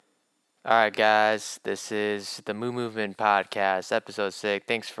All right, guys, this is the Moo Movement Podcast, episode 6.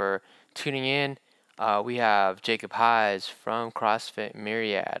 Thanks for tuning in. We have Jacob Heighes from CrossFit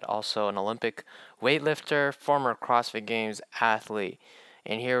Myriad, also an Olympic weightlifter, former CrossFit Games athlete.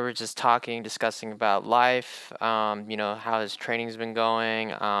 And here we're just discussing about life, how his training's been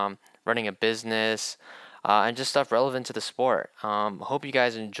going, running a business, and just stuff relevant to the sport. Hope you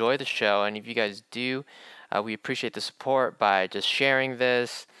guys enjoy the show, and if you guys do, we appreciate the support by just sharing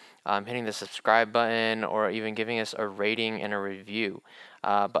this, hitting the subscribe button, or even giving us a rating and a review.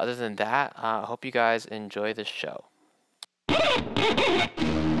 But other than that, I hope you guys enjoy the show.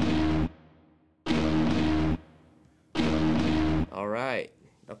 All right.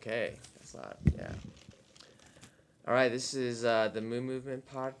 Okay. That's loud. Yeah. All right. This is the Moo Movement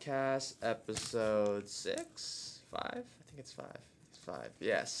Podcast, episode 6, 5. I think it's 5. It's 5.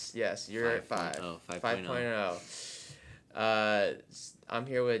 Yes. Yes. You're at 5. 5.0. I'm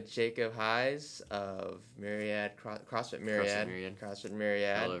here with Jacob Heighes of Myriad CrossFit Myriad. CrossFit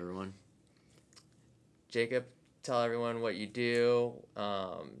Myriad. Hello, everyone. Jacob, tell everyone what you do.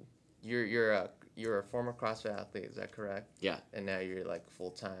 You're a former CrossFit athlete, is that correct? Yeah. And now you're like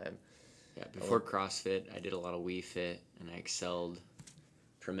full time. Yeah. Before CrossFit, I did a lot of Wii Fit, and I excelled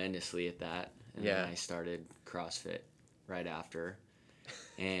tremendously at that. And then I started CrossFit right after,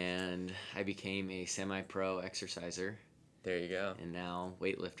 and I became a semi-pro exerciser. There you go. And now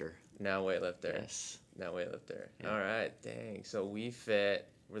weightlifter. Yes. Now weightlifter. Yeah. All right. Dang. So Wii Fit,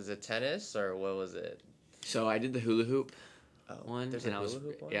 was it tennis or what was it? So I did the hula hoop one. There's and a hula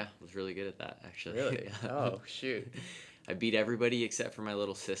hoop one? Yeah, I was really good at that, actually. Really? Oh, shoot. I beat everybody except for my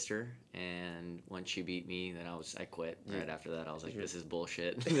little sister, and once she beat me, then I quit. Right after that, I was like, this is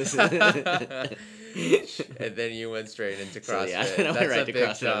bullshit. And then you went straight into CrossFit. So, yeah, I went right to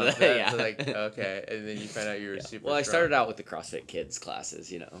CrossFit. Jump. That's like, okay. And then you found out you were super Well, I strong. started out with the CrossFit Kids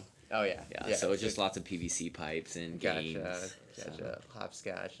classes, Oh, yeah. Yeah, so it's just lots of PVC pipes and games. Gotcha. So.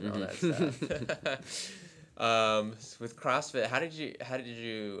 Hopscotch and all that stuff. With CrossFit, how did you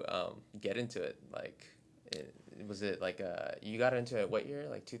get into it? Like, was it like you got into it what year?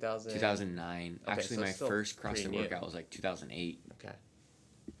 Like 2000? 2009. Okay, Actually, so my still first pretty CrossFit new. workout was like 2008. Okay.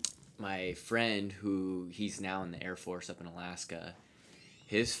 My friend, he's now in the Air Force up in Alaska,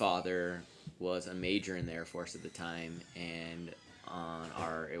 his father was a major in the Air Force at the time, and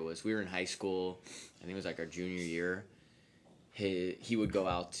we were in high school, I think it was like our junior year. He would go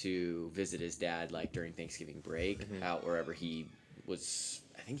out to visit his dad like during Thanksgiving break, out wherever he was.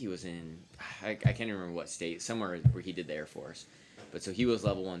 I think he was in, I can't even remember what state, somewhere where he did the Air Force. But so he was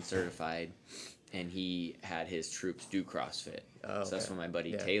level 1 certified, and he had his troops do CrossFit. Oh, so that's when my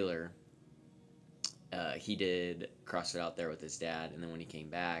buddy Taylor, he did CrossFit out there with his dad, and then when he came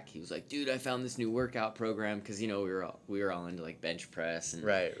back, he was like, "Dude, I found this new workout program," because we were all into like bench press and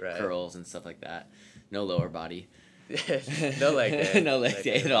curls and stuff like that. No lower body. No leg day. No leg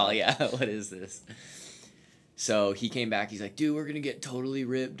day at all. Yeah, what is this? So he came back. He's like, "Dude, we're gonna get totally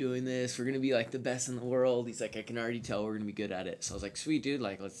ripped doing this. We're gonna be like the best in the world." He's like, "I can already tell we're gonna be good at it." So I was like, "Sweet, dude.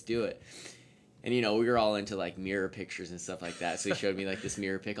 Like, let's do it." And we were all into like mirror pictures and stuff like that. So he showed me like this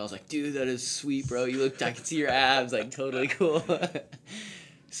mirror pic. I was like, "Dude, that is sweet, bro. I can see your abs. Like, totally cool."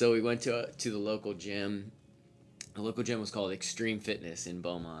 So we went to the local gym. The local gym was called Extreme Fitness in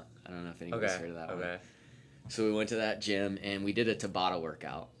Beaumont. I don't know if anybody's heard of that one. So we went to that gym, and we did a Tabata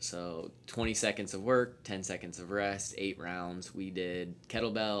workout. So 20 seconds of work, 10 seconds of rest, 8 rounds. We did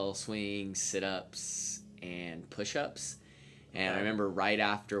kettlebell, swings, sit-ups, and push-ups. And I remember right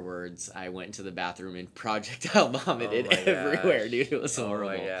afterwards, I went to the bathroom and projectile vomited everywhere, dude. It was horrible.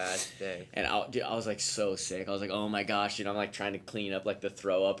 Oh my gosh, dang. And I was like so sick. I was like, oh my gosh, dude. I'm like trying to clean up like the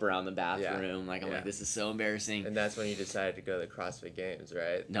throw up around the bathroom. Like, I'm like, this is so embarrassing. And that's when you decided to go to the CrossFit Games,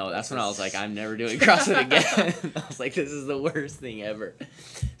 right? No, that's when I was like, I'm never doing CrossFit again. I was like, this is the worst thing ever.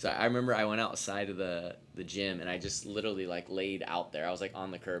 So I remember I went outside of the gym, and I just literally like laid out there. I was like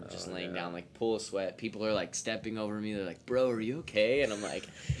on the curb, just laying down, like full of sweat. People are like stepping over me. They're like, "Bro, are you okay?" And I'm like,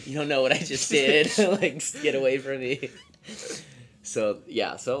 "You don't know what I just did. Like, get away from me." So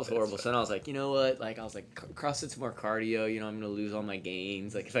yeah, so it was horrible. So then I was like, you know what? Like, I was like, CrossFit's more cardio. I'm gonna lose all my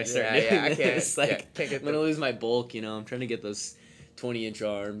gains. Like, if I start doing this, I'm gonna lose my bulk. I'm trying to get those 20-inch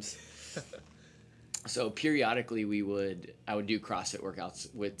arms. So periodically I would do CrossFit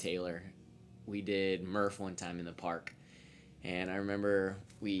workouts with Taylor. We did Murph one time in the park, And I remember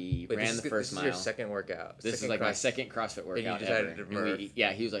we Wait, ran the first mile. This is your second workout. This is like my second CrossFit workout decided ever. to Murph.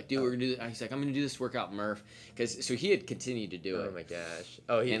 He was like, dude, we're gonna do. He's like, I'm gonna do this workout Murph, so he had continued to do it. Oh my gosh.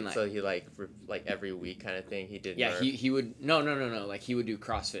 Oh, so he like every week kind of thing he did. Yeah, Murph. he would no. Like he would do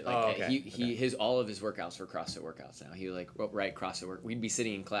CrossFit. Like his all of his workouts were CrossFit workouts now. He would like write CrossFit work. We'd be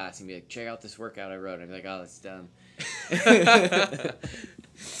sitting in class and be like, check out this workout I wrote. I'd be like, oh, that's dumb.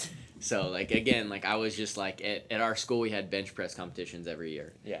 So like again, like I was just like at our school we had bench press competitions every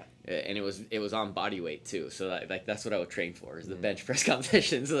year. Yeah. And it was on body weight too. So like that's what I would train for is the bench press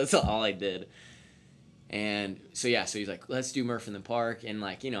competition. So that's all I did. And so he's like, let's do Murph in the park. And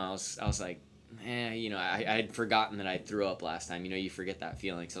like, I was like, I had forgotten that I threw up last time. You forget that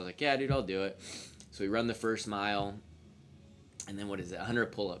feeling. So I was like, yeah, dude, I'll do it. So we run the first mile. And then what is it?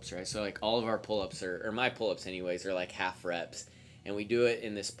 100 pull-ups, right? So like all of our pull-ups or my pull-ups anyways are like half reps. And we do it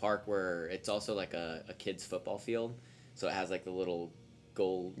in this park where it's also like a kid's football field. So it has like the little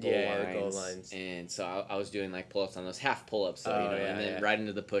goal lines. And so I was doing like pull-ups on those half pull-ups. So, and then right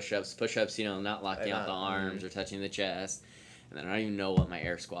into the push-ups. Push-ups, not locking out the arms or touching the chest. And then I don't even know what my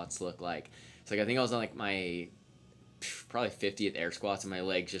air squats look like. So like I think I was on like my probably 50th air squats and my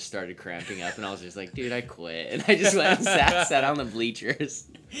legs just started cramping up and I was just like, dude, I quit. And I just went and sat on the bleachers.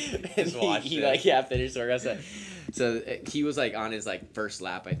 And he finished the workout. So he was like on his like first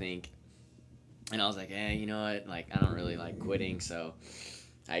lap, I think. And I was like, you know what? Like, I don't really like quitting. So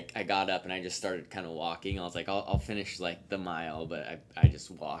I got up and I just started kind of walking. I was like, I'll finish like the mile, but I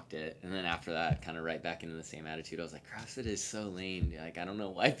just walked it. And then after that, kind of right back into the same attitude. I was like, CrossFit is so lame. Like, I don't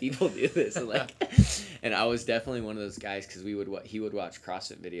know why people do this. And like, and I was definitely one of those guys because he would watch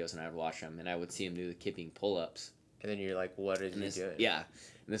CrossFit videos and I'd watch them and I would see him do the kipping pull-ups. And then you're like, what is he doing? Yeah.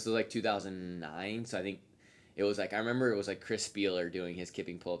 And this was like 2009. So I think it was like, I remember it was like Chris Spieler doing his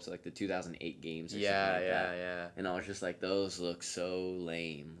kipping pull-ups at like the 2008 games or something like that. Yeah. And I was just like, those look so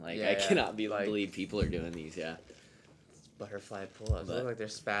lame. Like, I cannot believe people are doing these, Butterfly pull-ups. They look like they're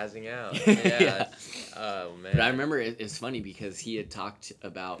spazzing out. Oh, man. But I remember it's funny because he had talked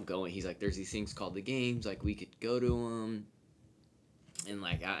about going, he's like, there's these things called the games, like we could go to them. And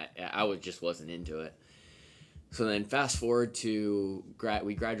like, I just wasn't into it. So then fast forward to,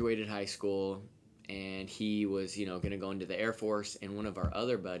 we graduated high school. And he was, going to go into the Air Force. And one of our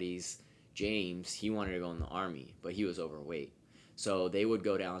other buddies, James, he wanted to go in the Army, but he was overweight. So they would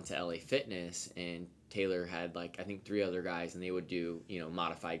go down to LA Fitness, and Taylor had, like, I think 3 other guys, and they would do,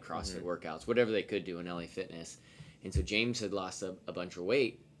 modified CrossFit workouts, whatever they could do in LA Fitness. And so James had lost a bunch of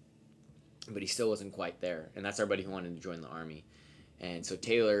weight, but he still wasn't quite there. And that's our buddy who wanted to join the Army. And so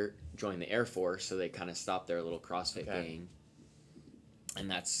Taylor joined the Air Force, so they kind of stopped their little CrossFit gang. And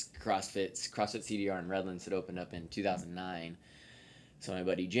that's CrossFit CDR in Redlands had opened up in 2009. So my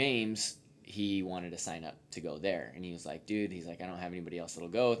buddy James, he wanted to sign up to go there. And he was like, dude, he's like, I don't have anybody else that'll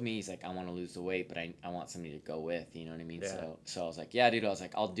go with me. He's like, I want to lose the weight, but I want somebody to go with, you know what I mean? Yeah. So I was like, yeah, dude. I was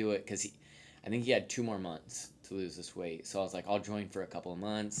like, I'll do it because I think he had 2 more months to lose this weight. So I was like, I'll join for a couple of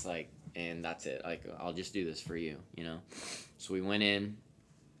months, like, and that's it. Like, I'll just do this for you, So we went in.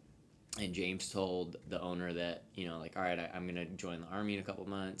 And James told the owner that, like, all right, I'm going to join the Army in a couple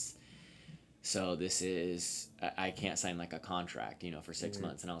months. So this is, I can't sign like a contract, for 6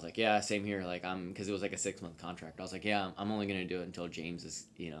 months. And I was like, yeah, same here. Like because it was like a 6-month contract. I was like, yeah, I'm only going to do it until James is,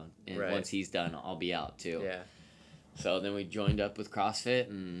 and once he's done, I'll be out too. Yeah. So then we joined up with CrossFit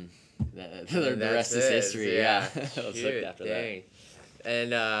and the rest is history. Yeah. I was hooked after that.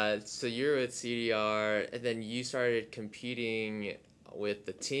 And so you're with CDR and then you started competing with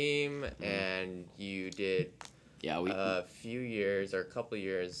the team and you did a few years or a couple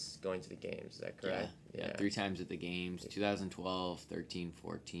years going to the games. Is that correct? Yeah. 3 times at the games, 2012, 13,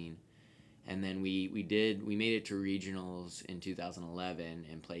 14. And then we made it to regionals in 2011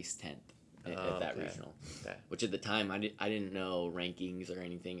 and placed 10th at that regional. Okay. Which at the time I didn't know rankings or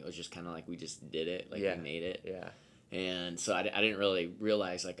anything. It was just kind of like we just did it, like we made it. Yeah. And so I didn't really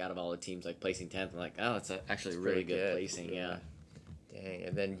realize, like, out of all the teams, like placing 10th, I'm like, oh, it's actually really good placing. Yeah. Dang,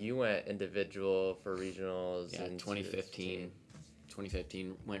 and then you went individual for regionals in 2015.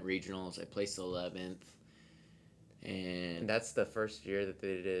 2015 went regionals. I placed 11th. And that's the first year that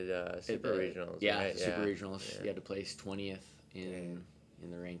they did super regionals. Yeah, right? Super regionals. Yeah. You had to place 20th in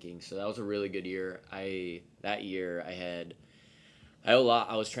the rankings. So that was a really good year. That year I had a lot.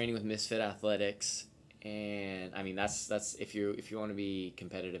 I was training with Misfit Athletics, and I mean that's if you want to be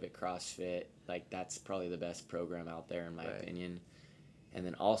competitive at CrossFit, like that's probably the best program out there in my opinion. And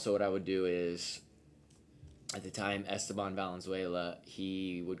then also what I would do is, at the time, Esteban Valenzuela,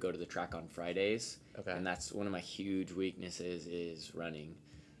 he would go to the track on Fridays. Okay. And that's one of my huge weaknesses is running.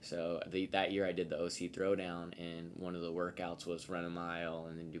 So that year I did the OC throwdown, and one of the workouts was run a mile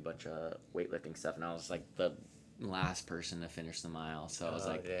and then do a bunch of weightlifting stuff, and I was like the last person to finish the mile. So I was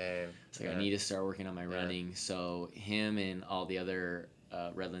like, damn. I need to start working on my running. So him and all the other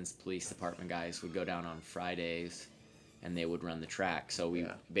Redlands Police Department guys would go down on Fridays, and they would run the track. So we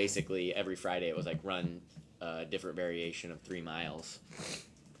basically every Friday it was like run a different variation of 3 miles,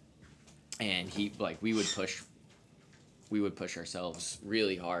 and we would push ourselves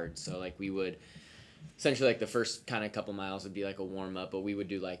really hard. So like we would essentially like the first kind of couple miles would be like a warm up, but we would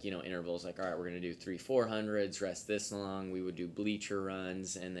do like, intervals like, all right, we're going to do 3 400s, rest this long. We would do bleacher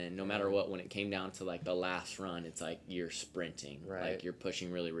runs. And then no matter what, when it came down to like the last run, it's like you're sprinting, like you're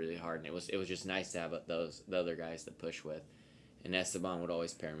pushing really, really hard. And it was just nice to have the other guys to push with. And Esteban would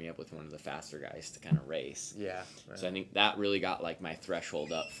always pair me up with one of the faster guys to kind of race. Yeah. Right. So I think that really got like my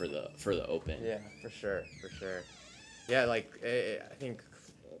threshold up for the open. Yeah, for sure. Yeah, like I think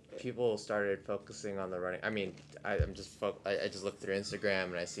people started focusing on the running. I mean, I just look through Instagram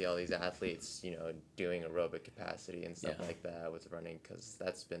and I see all these athletes, doing aerobic capacity and stuff like that with running, because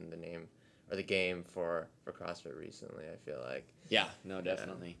that's been the name or the game for CrossFit recently, I feel like. Yeah, no,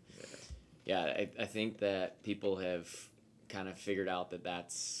 definitely. Yeah, I think that people have kind of figured out that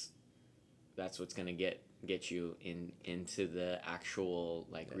that's what's going to get you into the actual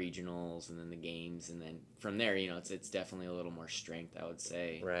regionals and then the games, and then from there it's definitely a little more strength, I would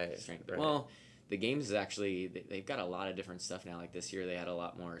say. Strength. Right. Well, the games is actually they've got a lot of different stuff now. Like this year they had a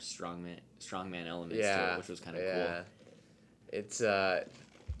lot more strongman elements to it, which was kind of cool. It's so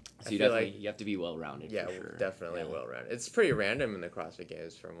you have to be well rounded. Yeah, for sure. Definitely well rounded. It's pretty random in the CrossFit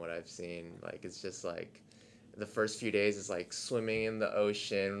Games from what I've seen. Like it's just like the first few days is like swimming in the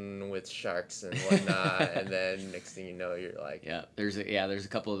ocean with sharks and whatnot, and then next thing you know, you're like there's a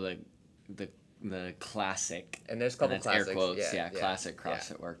couple of the classic, and there's a couple classics, air quotes, classic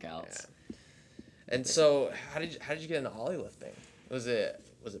CrossFit workouts. Yeah. And so how did you get into ollie lifting? Was it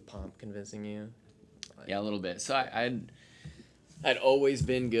Pomp convincing you? A little bit. So I'd always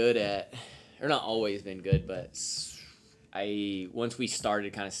been good at, or not always been good, but once we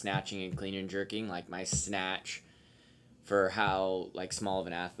started kind of snatching and clean and jerking, like my snatch, for how like small of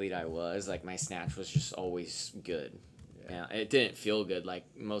an athlete I was, like my snatch was just always good. Yeah, it didn't feel good. Like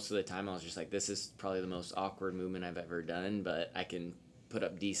most of the time I was just like, this is probably the most awkward movement I've ever done, but I can put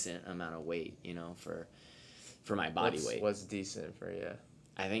up decent amount of weight, for my body weight. What's decent for you?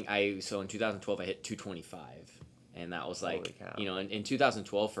 I think so in 2012 I hit 225. And that was like, in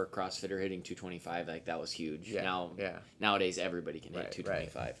 2012 for a CrossFitter hitting 225, like that was huge. Nowadays everybody can hit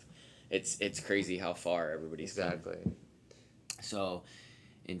 225. Right. It's crazy how far everybody's come. So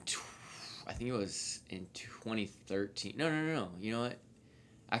I think it was in 2013. No. You know what?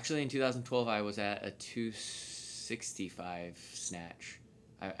 Actually, in 2012 I was at a 265 snatch.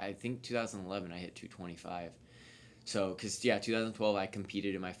 I think 2011 I hit 225. So, 2012 I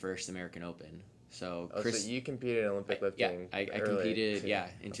competed in my first American Open. So Chris, so you competed in Olympic lifting. I competed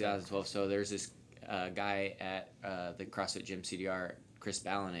in 2012. So there's this guy at the CrossFit Gym CDR, Chris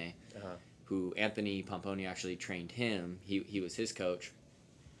Ballinet, who Anthony Pomponio actually trained him. He was his coach,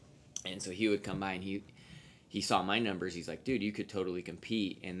 and so he would come by and he saw my numbers. He's like, dude, you could totally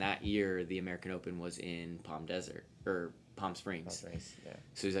compete. And that year the American Open was in Palm Springs.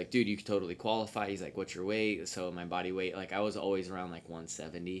 So he's like, dude, you could totally qualify. He's like, what's your weight? So my body weight, like I was always around like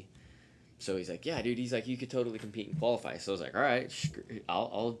 170. So he's like, yeah, dude. He's like, you could totally compete and qualify. So I was like, all right,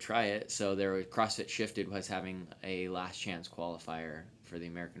 I'll try it. So CrossFit Shifted was having a last chance qualifier for the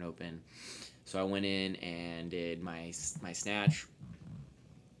American Open. So I went in and did my snatch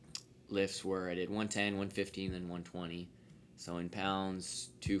lifts were I did 110, 150, and then 120. So in pounds,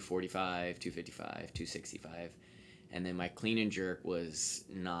 245, 255, 265. And then my clean and jerk was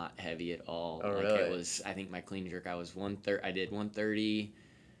not heavy at all. Oh, like really? It was, I think my clean and jerk, I did 130.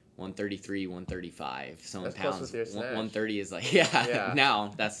 133, 135. So in pounds, 130 is like now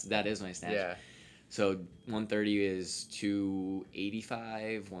that is my snatch. Yeah. So 130 is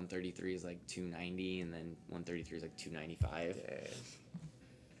 285. 133 is like 290, and then 133 is like 295. Yeah.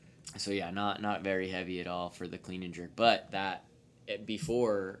 So not very heavy at all for the clean and jerk. But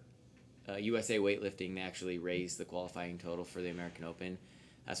before USA Weightlifting, they actually raised the qualifying total for the American Open.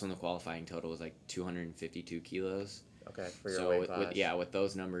 That's when the qualifying total was like 252 kilos. Okay, for your weight class. With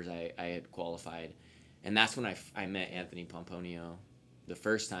those numbers, I had qualified. And that's when I met Anthony Pomponio the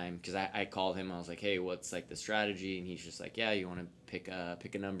first time, because I called him. I was like, hey, what's like the strategy? And he's just like, yeah, you want to pick a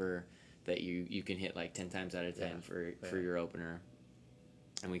number that you can hit like 10 times out of 10 for your opener.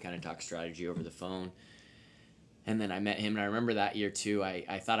 And we kind of talked strategy over the phone. And then I met him, and I remember that year too,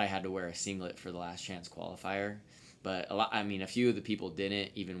 I thought I had to wear a singlet for the last chance qualifier. But a few of the people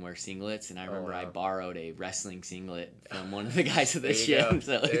didn't even wear singlets, and I remember I borrowed a wrestling singlet from one of the guys at the gym.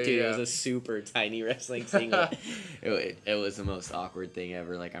 So, dude, it was a super tiny wrestling singlet. it was the most awkward thing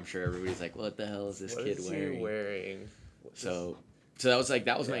ever. Like, I'm sure everybody's like, "What the hell is this kid wearing?" So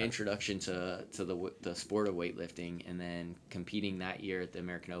that was my introduction to the sport of weightlifting, and then competing that year at the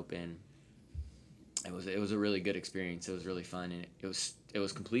American Open. It was a really good experience. It was really fun, and it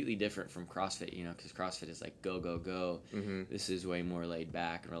was completely different from CrossFit, because CrossFit is like go go go. Mm-hmm. This is way more laid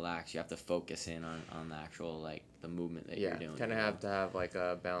back and relaxed. You have to focus in on the actual like the movement that you're doing. Kind of have to have like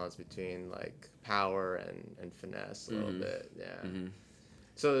a balance between like power and finesse a little bit. Yeah. Mm-hmm.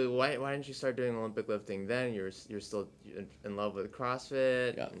 So why didn't you start doing Olympic lifting then? You're still in love with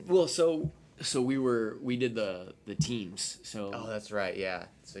CrossFit. Yeah. Well, so we did the teams. So oh, that's right. Yeah.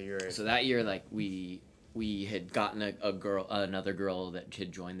 So that year, like we had gotten another girl that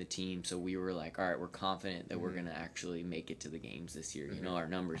had joined the team. So we were like, all right, we're confident that we're gonna actually make it to the games this year. Our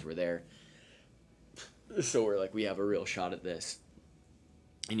numbers were there. So we're like, we have a real shot at this.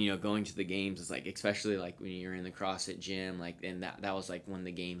 And going to the games is like, especially like when you're in the CrossFit gym, like, and that was like when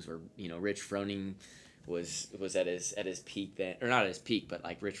the games were, Rich Froning was at his peak then, or not at his peak, but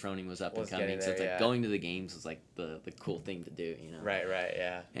like Rich Froning was up and coming. So it's like going to the games was like the cool thing to do, Right,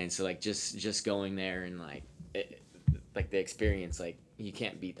 yeah. And so like just going there and like like the experience, like you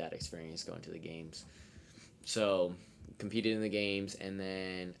can't beat that experience going to the games. So competed in the games, and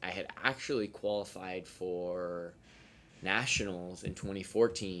then I had actually qualified for nationals in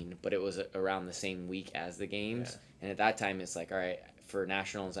 2014, but it was around the same week as the games. And at that time it's like, all right, for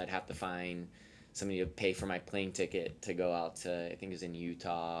nationals I'd have to find somebody to pay for my plane ticket to go out to, I think it was in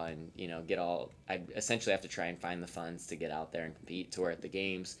Utah, and I'd essentially have to try and find the funds to get out there and compete, to where at the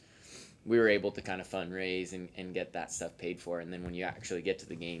games we were able to kind of fundraise and get that stuff paid for. And then when you actually get to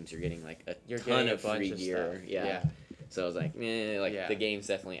the games, you're getting like a ton of free gear. Yeah. So I was like, the games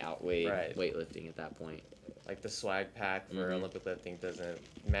definitely outweighed weightlifting at that point. Like the swag pack for Olympic lifting doesn't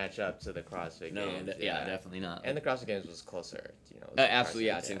match up to the CrossFit Games. No, definitely not. And the CrossFit Games was closer. Absolutely,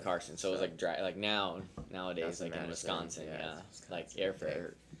 it's in Carson, so it was like dry. Like nowadays, like in Wisconsin, like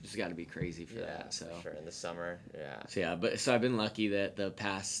airfare just got to be crazy for that. So for sure, in the summer, So I've been lucky that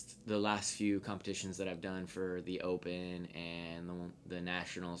the last few competitions that I've done for the Open and the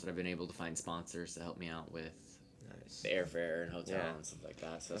nationals, that I've been able to find sponsors to help me out with the airfare and hotel and stuff like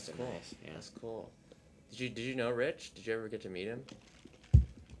that. So that's cool. Nice. Yeah, that's cool. Did you know Rich? Did you ever get to meet him?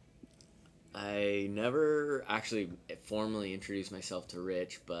 I never actually formally introduced myself to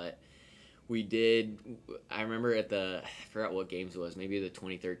Rich, but we did. I remember I forgot what games it was, maybe the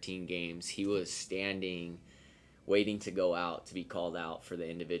 2013 games, he was standing waiting to go out to be called out for the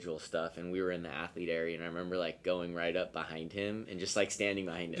individual stuff, and we were in the athlete area, and I remember like going right up behind him and just like standing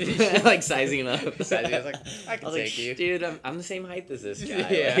behind him like sizing him up. I was like, I can take you, dude. I'm the same height as this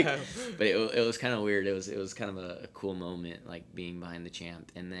guy. But it was kind of weird. It was kind of a cool moment, like being behind the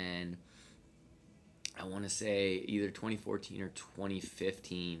champ. And then I want to say either 2014 or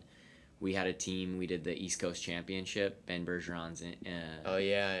 2015, we had a team. We did the East Coast Championship. Ben Bergeron's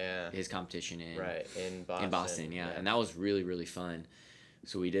his competition in Boston. And that was really, really fun.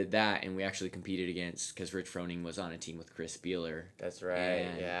 So we did that, and we actually competed against, because Rich Froning was on a team with Chris Beeler. That's right.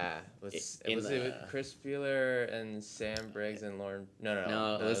 Was it with Chris Beeler and Sam Briggs and Lauren?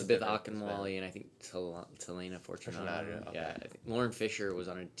 No. Elizabeth Akinwale and I think Talena Fortunato. Okay. I think Lauren Fisher was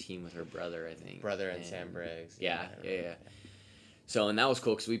on a team with her brother. I think and Sam Briggs. Yeah. So, and that was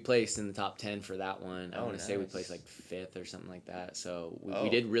cool because we placed in the top 10 for that one. I want to say we placed like 5th or something like that. So we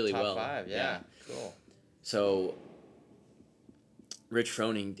did really well. Top 5, yeah. Cool. So Rich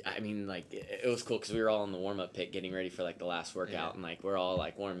Froning, I mean, like, it was cool because we were all in the warm-up pit getting ready for like the last workout, and like we're all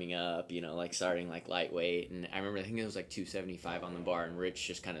like warming up, like starting like lightweight. And I remember, I think it was like 275 on the bar, and Rich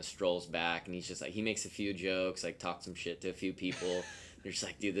just kind of strolls back, and he's just like, he makes a few jokes, like talks some shit to a few people. You're just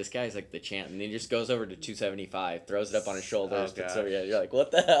like, dude, this guy's like the champ. And then he just goes over to 275, throws it up on his shoulders. You're like, what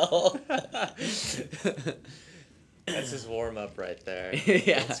the hell? That's his warm up right there.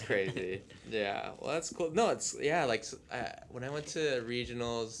 Yeah. That's crazy. Yeah. Well, that's cool. No, it's, like, when I went to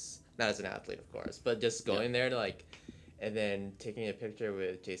regionals, not as an athlete, of course, but just going there to, like, and then taking a picture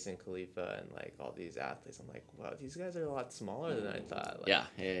with Jason Khalifa and like all these athletes, I'm like, wow, these guys are a lot smaller than I thought. Like,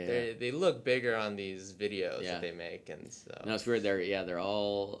 they look bigger on these videos that they make, and so. No, it's weird. They're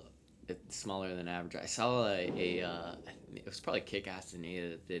all smaller than average. I saw it was probably Kick-Ass Anita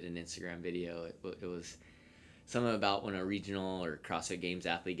that did an Instagram video. It was something about when a regional or CrossFit Games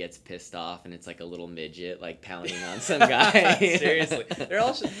athlete gets pissed off, and it's like a little midget like pounding on some guy. Seriously, they're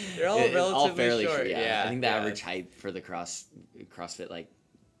all relatively all fairly short. I think the average height for the CrossFit like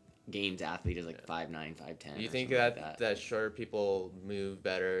games athlete is like 5'9", 5'10", Do you or think something like that. that shorter people move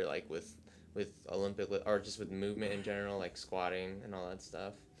better, like with Olympic or just with movement in general, like squatting and all that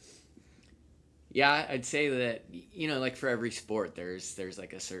stuff? Yeah, I'd say that, like for every sport, there's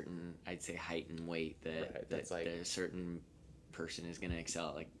like a certain, I'd say, height and weight Right. that That's like a certain person is gonna excel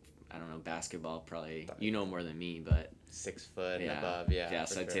at. Like, I don't know, basketball probably, more than me, but 6 foot and yeah, above. Yeah, yeah.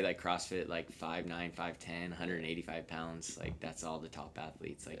 for So I'd say sure. like CrossFit, like 5'9", 5'10", 185 pounds. Like that's all the top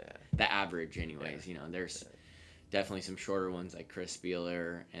athletes. Like Yeah. the average, anyways. Yeah. There's definitely some shorter ones like Chris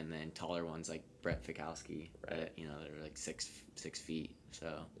Spieler, and then taller ones like Brett Fikowski. Right. That that are like 6 feet.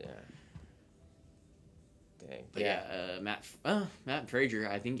 So. Yeah. Dang. But yeah, Matt Frazier,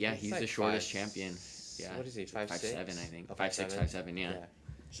 I think he's like the shortest champion. Yeah, What is he? 5'6"? 5'7", I think. Oh, 5'6", 5'7"? 5'7", yeah. Yeah.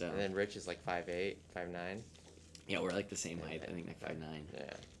 So And then Rich is like 5'8", 5'9". yeah, we're like the same Yeah, height. I think like 5'9".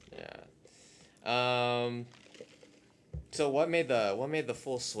 Yeah. So what made the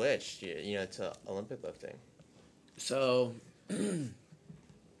full switch? To Olympic lifting? So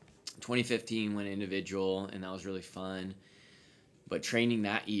 2015 went individual, and that was really fun. But training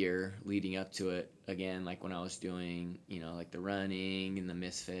that year leading up to it, again, like when I was doing, like the running and the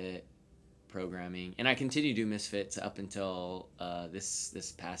Misfit programming, and I continue to do Misfits up until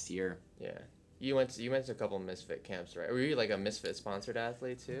this past year. Yeah. You went to a couple Misfit camps, right? Were you like a Misfit sponsored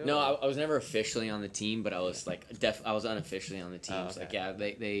athlete too? No, or- I was never officially on the team, but I was like I was unofficially on the team. Oh, So, like, okay. yeah,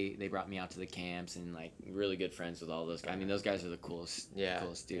 they brought me out to the camps, and like really good friends with all those guys. I mean, those guys are the coolest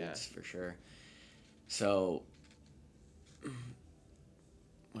dudes Yeah. for sure. So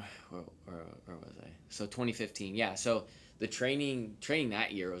where was I? So 2015, yeah. So the training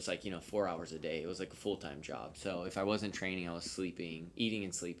that year was like 4 hours a day. It was like a full-time job. So if I wasn't training, I was sleeping, eating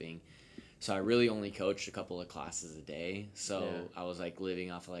and sleeping. So I really only coached a couple of classes a day. So I was like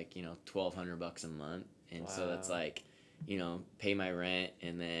living off of like $1,200 a month, and so that's Wow. like pay my rent,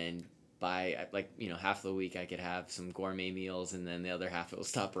 and then buy like half the week I could have some gourmet meals, and then the other half it will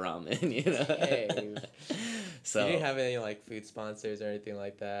stop ramen. Dang. So You didn't have any like food sponsors or anything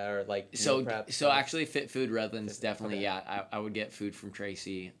like that, or like meal so prep so stuff? actually, Fit Food Redlands definitely. Okay. Yeah, I would get food from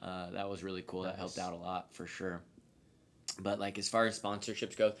Tracy. That was really cool. That helped Nice. out a lot for sure. But like as far as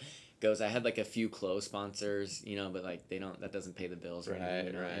sponsorships goes, I had like a few close sponsors, but like that doesn't pay the bills or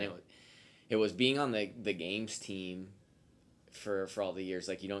anything, Right. And it was being on the games team for all the years.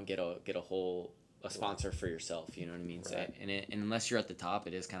 Like you don't get a sponsor for yourself, you know what I mean? So, Right. and unless you're at the top,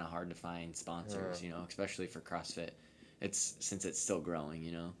 it is kind of hard to find sponsors, especially for CrossFit. Since it's still growing,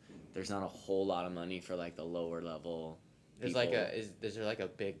 there's not a whole lot of money for like the lower level There's people. is there like a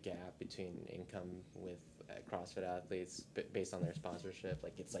big gap between income with CrossFit athletes based on their sponsorship?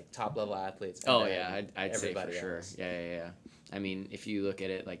 Like it's like top level athletes. And Oh then yeah, I'd say for everybody sure. else. Yeah. I mean, if you look at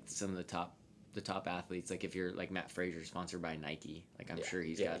it, like some of the top athletes, like if you're like Matt Frazier, sponsored by Nike, like I'm sure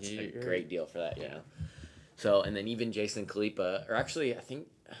he's got a great deal for that, So, and then even Jason Kalipa, or actually I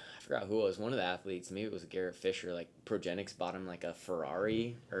forgot who it was, one of the athletes, maybe it was Garrett Fisher, like Progenics bought him like a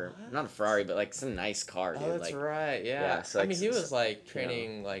Ferrari, or not a Ferrari, but like some nice car, dude. Oh, that's like, right. Yeah. so I like, mean, he was like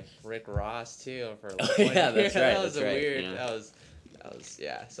training like Rick Ross too for like Oh, 1 yeah, year. that's right, That was that's a right, weird. That was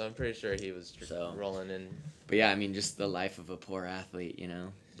yeah. So I'm pretty sure he was So- rolling in. But yeah, I mean, just the life of a poor athlete,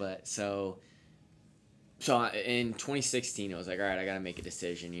 But so in 2016, it was like, all right, I got to make a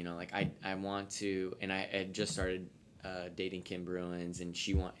decision, like I want to, and I had just started dating Kim Bruins, and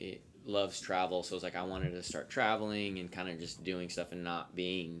loves travel, so it was like I wanted to start traveling and kind of just doing stuff and not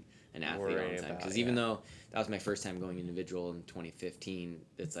being an athlete all Worrying the time. about, Because even though that was my first time going individual in 2015,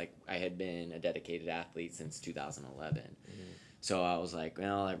 it's like I had been a dedicated athlete since 2011. So I was like,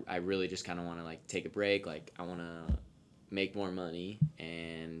 well, I really just kind of want to like take a break. Like I want to make more money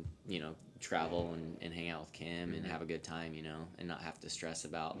and travel and hang out with Kim and have a good time, and not have to stress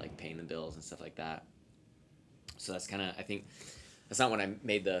about like paying the bills and stuff like that. So that's kind of, I think that's not when I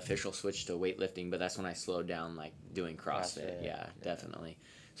made the official switch to weightlifting, but that's when I slowed down like doing CrossFit. Yeah, definitely.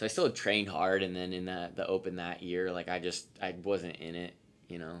 So I still trained hard, and then in the open that year, like I wasn't in it,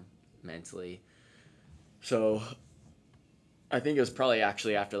 mentally. So I think it was probably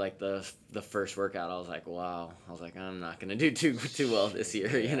actually after like the first workout, I was like, wow. I was like, I'm not gonna do too well this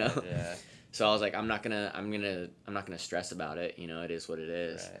year, Yeah. So I was like, I'm not gonna stress about it. It is what it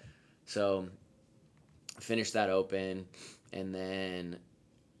is. Right. So I finished that open, and then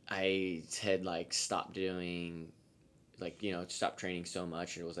I had like stopped doing, like stopped training so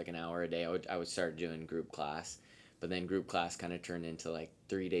much. It was like an hour a day. I would start doing group class, but then group class kind of turned into like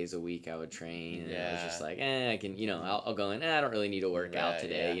 3 days a week I would train, and it was just like, I can, I'll go in. I don't really need to work out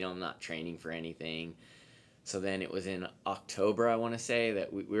today. I'm not training for anything. So then it was in October, I want to say,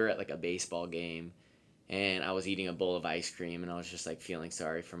 that we were at like a baseball game, and I was eating a bowl of ice cream, and I was just like feeling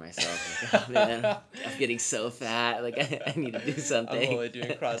sorry for myself. Like, oh man, I'm getting so fat. Like I need to do something. I'm only doing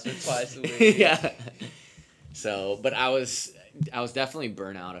CrossFit twice a week. Yeah. So, but I was definitely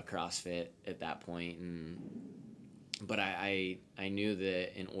burnt out of CrossFit at that point, but I knew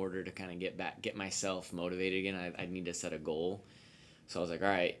that in order to kind of get myself motivated again, I'd need to set a goal. So I was like, all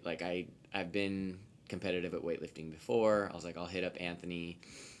right, like I've been competitive at weightlifting before. I was like, I'll hit up Anthony.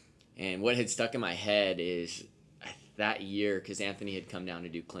 And what had stuck in my head is that year, because Anthony had come down to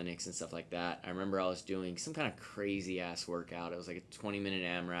do clinics and stuff like that. I remember I was doing some kind of crazy ass workout. It was like a 20-minute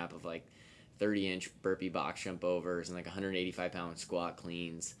AMRAP of like 30-inch burpee box jump overs and like 185-pound squat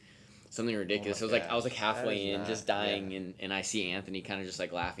cleans. Something ridiculous. Oh I was like halfway in, not, just dying, and I see Anthony kind of just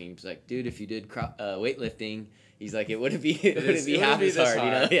like laughing. He's like, "Dude, if you did weightlifting," he's like, "It wouldn't be half as hard,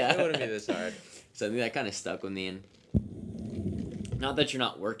 you know?" Yeah, it wouldn't be this hard. So I think that kind of stuck with me. And not that you're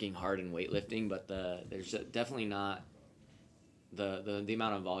not working hard in weightlifting, but there's definitely not the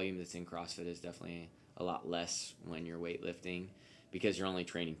amount of volume that's in CrossFit is definitely a lot less when you're weightlifting, because you're only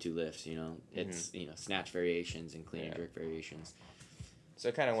training 2 lifts. You know, it's snatch variations and clean and jerk variations. So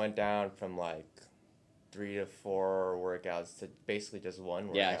it kind of went down from like 3 to 4 workouts to basically just one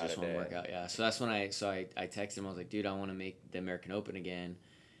workout. Yeah, just one workout. Yeah, so that's when I texted him. I was like, dude, I want to make the American Open again.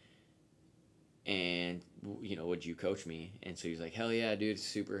 And would you coach me? And so he was like, hell yeah, dude,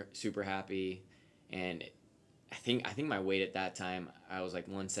 super happy. And I think my weight at that time, I was like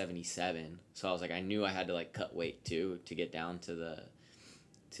 177. So I was like, I knew I had to like cut weight too to get down to the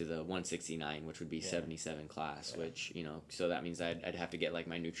 169, which would be 77 class, which, so that means I'd have to get like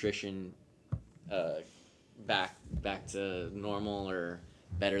my nutrition back to normal or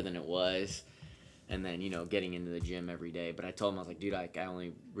better than it was. And then, getting into the gym every day. But I told him, I was like, dude, I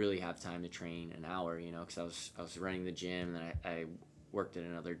only really have time to train an hour, because I was running the gym, and then I worked at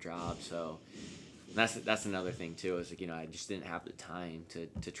another job. So that's another thing too, is like, I just didn't have the time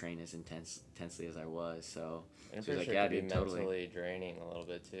to train as intensely as I was. So and he was like, sure yeah, it could dude, be totally. Mentally draining a little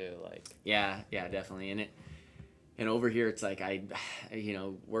bit too, like. Yeah, definitely. And over here, it's like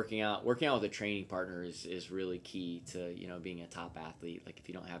working out with a training partner is really key to being a top athlete. Like if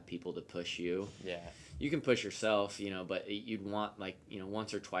you don't have people to push you, you can push yourself, but you'd want like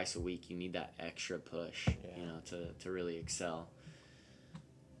once or twice a week you need that extra push, to really excel.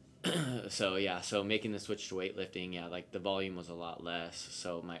 So making the switch to weightlifting, like the volume was a lot less.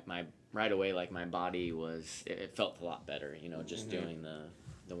 So my right away, like my body it felt a lot better, just doing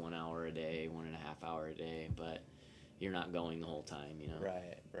the 1 hour a day, 1.5 hour a day, but you're not going the whole time,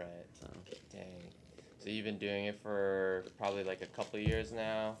 Right. So. Dang. So you've been doing it for probably like a couple of years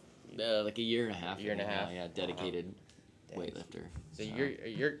now. Like a year and a half. Now, yeah, dedicated weightlifter. So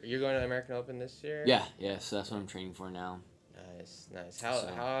you're going to the American Open this year? Yeah. So that's what I'm training for now. Nice.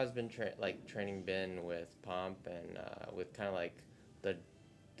 How has been training been with Pomp and with kind of like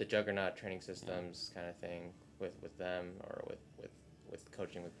the Juggernaut training systems kind of thing with them, or with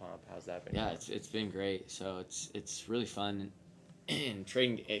coaching with Pomp? How's that been? Yeah, it's been great. So it's really fun. And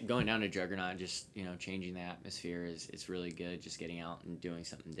going down to Juggernaut, just changing the atmosphere is really good. Just getting out and doing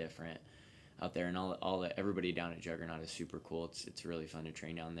something different out there, and everybody down at Juggernaut is super cool. It's really fun to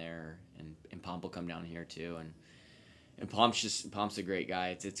train down there, and Pomp will come down here too, and Pomp's a great guy.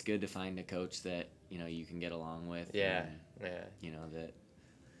 It's good to find a coach that you can get along with. Yeah. That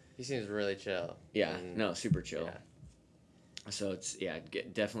he seems really chill. Yeah, no, super chill. Yeah. So it's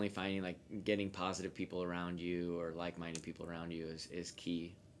definitely finding like getting positive people around you or like-minded people around you is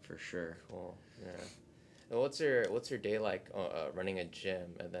key for sure. Cool. Yeah. Well, what's your day like running a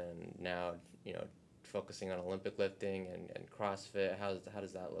gym, and then now focusing on Olympic lifting and CrossFit? How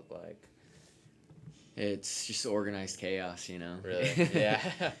does that look like? It's just organized chaos, Really? Yeah.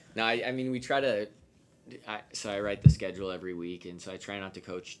 No, I mean we try to. I write the schedule every week, and so I try not to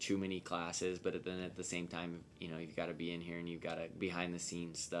coach too many classes, but then at the same time, you've got to be in here and you've got to behind the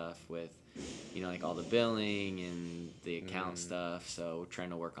scenes stuff with, like all the billing and the account stuff. So we're trying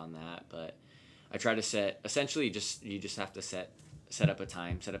to work on that, but I try to you just have to set up a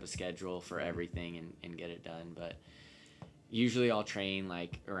time, set up a schedule for everything and get it done. But usually I'll train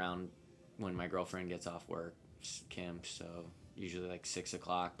like around when my girlfriend gets off work, Kim, so usually like 6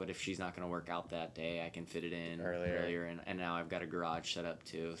 o'clock, but if she's not going to work out that day, I can fit it in earlier. And now I've got a garage set up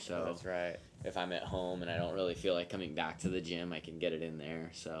too, so that's right. If I'm at home and I don't really feel like coming back to the gym, I can get it in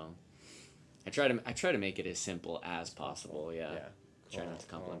there. So I try to make it as simple as possible. Yeah. Cool. Try not to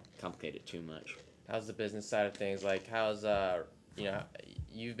complicate it too much. How's the business side of things? Like, how's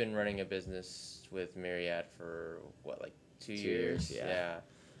you've been running a business with Myriad for what, like 2 years? Yeah.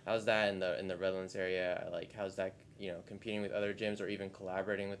 How's that in the Redlands area? Like, how's that, competing with other gyms or even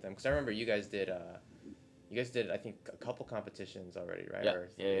collaborating with them? Because I remember you guys did you guys did, I think, a couple competitions already, right? Yeah. Or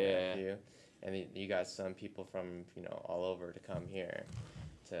Yeah. a Yeah. few. And you got some people from, all over to come here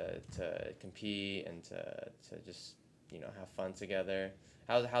to compete and to just, have fun together.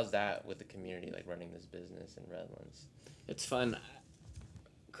 How's that with the community, like running this business in Redlands? It's fun.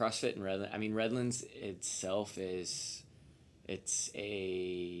 CrossFit in Redlands. I mean, Redlands itself is it's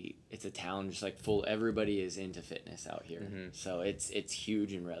a town just like full. Everybody is into fitness out here, so it's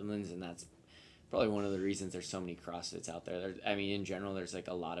huge in Redlands, and that's probably one of the reasons there's so many CrossFits out there. I mean, in general, there's like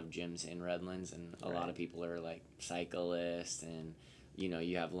a lot of gyms in Redlands, and a lot of people are like cyclists, and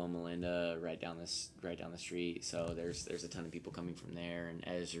you have Loma Linda right down the street. So there's a ton of people coming from there, and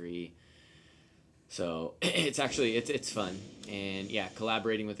Esri. So it's actually it's fun, and yeah,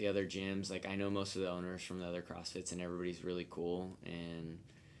 collaborating with the other gyms. Like I know most of the owners from the other CrossFits, and everybody's really cool, and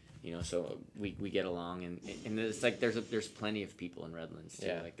so we get along, and it's like there's plenty of people in Redlands too.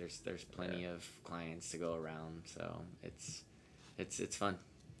 Yeah. Like there's plenty of clients to go around, so it's fun.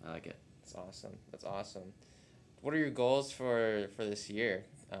 I like it. That's awesome. What are your goals for this year?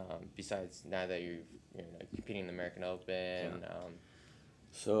 Besides now that you're competing in the American Open. Yeah.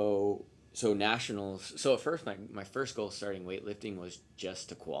 So nationals. So at first, my first goal starting weightlifting was just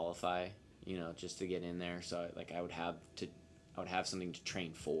to qualify. Just to get in there. So I would have something to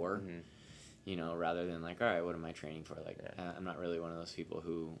train for. Rather than like, all right, what am I training for? Like, I'm not really one of those people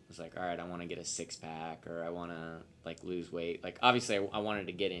who was like, all right, I want to get a 6-pack or I want to like lose weight. Like, obviously, I wanted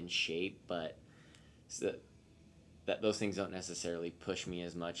to get in shape, but that those things don't necessarily push me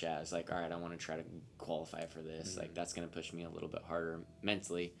as much as like, all right, I want to try to qualify for this. Like, that's going to push me a little bit harder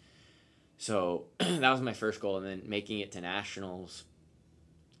mentally. So that was my first goal, and then making it to nationals.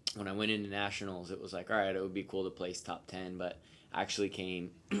 When I went into nationals, it was like, all right, it would be cool to place top 10, but I actually came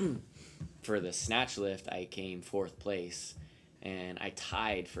for the snatch lift. I came 4th place, and I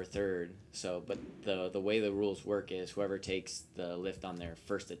tied for 3rd. So, but the way the rules work is whoever takes the lift on their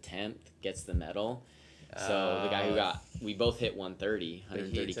first attempt gets the medal. So the guy we both hit 130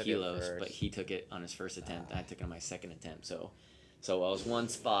 kilos, but he took it on his first attempt. I took it on my second attempt. So I was one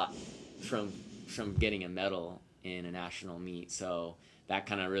spot from getting a medal in a national meet. So that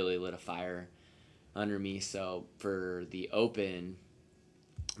kind of really lit a fire under me. So for the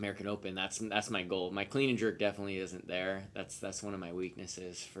American Open, that's my goal. My clean and jerk definitely isn't there. That's one of my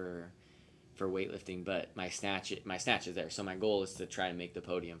weaknesses for weightlifting, but my snatch is there. So my goal is to try and make the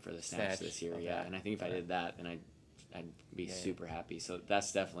podium for the snatch this year. Okay. Yeah, and I think if I did that, then I'd be super happy. So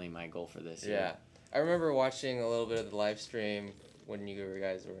that's definitely my goal for this year. Yeah, I remember watching a little bit of the live stream when you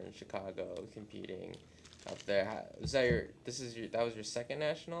guys were in Chicago competing up there. That was your second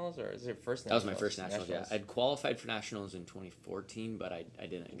nationals, or is it your first nationals? That was my first nationals. Yeah, I'd qualified for nationals in 2014, but I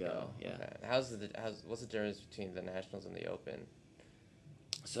didn't go. Yeah. Okay. What's the difference between the nationals and the Open?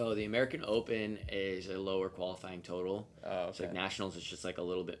 So the American Open is a lower qualifying total. Oh, okay. So like nationals is just like a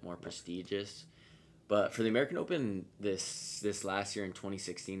little bit more prestigious. But for the American Open this last year in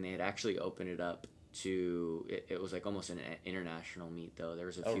 2016, they had actually opened it up to it was like almost an international meet though. There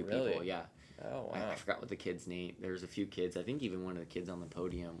was a few people. Yeah. Oh wow. I forgot what the kid's name. There was a few kids. I think even one of the kids on the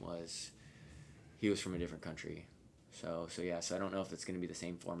podium he was from a different country. So yeah. So I don't know if it's going to be the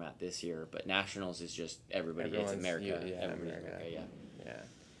same format this year. But nationals is just everybody. It's America. Everybody's America. Yeah. Yeah.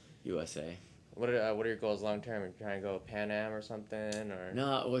 USA. What are your goals long term? Are you trying to go Pan Am or something, or?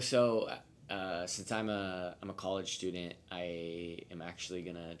 No, well, so since I'm a college student, I am actually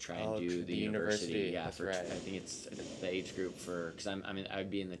gonna try and do the university. Yeah, that's right. I right. think it's the age group because I'd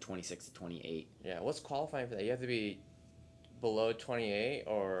be in the 26 to 28. Yeah, what's qualifying for that? You have to be below 28,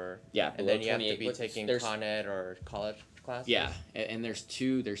 or yeah, and then you have to be taking Con Ed or college classes. Yeah, and there's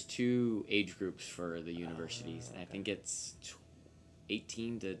two age groups for the universities, and I think it's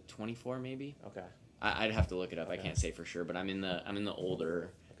 18 to 24 maybe. Okay. I'd have to look it up. Okay. I can't say for sure, but I'm in the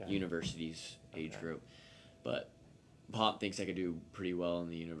older universities age group. But Pop thinks I could do pretty well in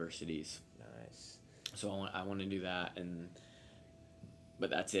the universities. Nice. So I want to do that, but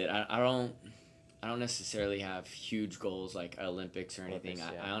that's it. I don't necessarily have huge goals like Olympics or anything.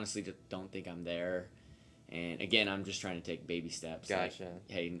 Yeah. I honestly just don't think I'm there. And again, I'm just trying to take baby steps. Gotcha. Like,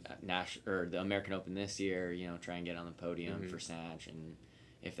 hey, the American Open this year, try and get on the podium for snatch, and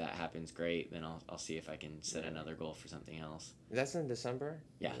if that happens, great. Then I'll see if I can set another goal for something else. That's in December.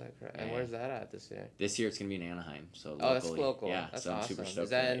 Yeah. And where's that at this year? This year it's gonna be in Anaheim. So locally. Oh, that's local. Yeah, that's so awesome. I'm super stoked. Is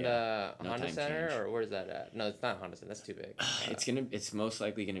that in the no Honda Center change. or where's that at? No, it's not Honda Center. That's too big. It's most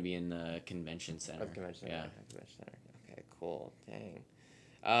likely gonna be in the convention center. Convention Center. Yeah. Convention Center. Okay, cool. Dang.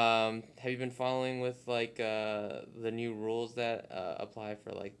 Have you been following with like the new rules that apply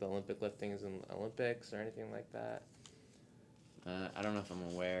for like the Olympic liftings and Olympics or anything like that? I don't know if I'm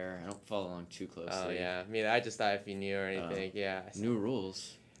aware. I don't follow along too closely. Oh yeah, I mean, I just thought if you knew or anything. Yeah. New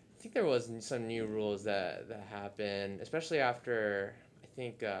rules. I think there was some new rules that happened, especially after I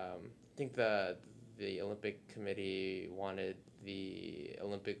think the Olympic Committee wanted the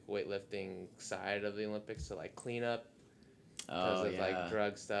Olympic weightlifting side of the Olympics to like clean up because Oh of like yeah.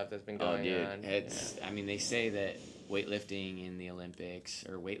 drug stuff that's been Oh going dude, on. it's. I mean, they say that weightlifting in the Olympics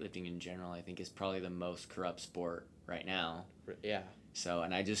or weightlifting in general, I think, is probably the most corrupt sport right now. Yeah. So,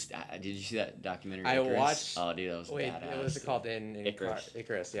 and did you see that documentary? I Icarus? watched. Oh, dude, that was Wait, badass. what was it called in Icarus.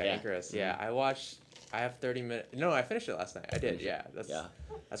 Icarus? Yeah, Yeah. Icarus. Yeah, Mhm. I watched. I have 30 minutes. No, I finished it last night. I did. Finished it? Yeah, Yeah.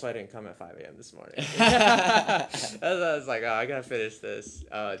 that's why I didn't come at 5 a.m. this morning. I was like, oh, I gotta finish this.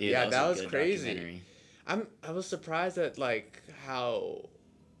 Dude, Yeah, that a was good crazy. documentary. I was surprised at like how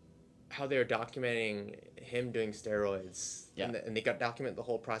they were documenting him doing steroids. Yeah. And they got document the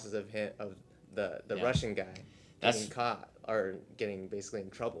whole process of the Yeah. Russian guy That's- getting caught or getting basically in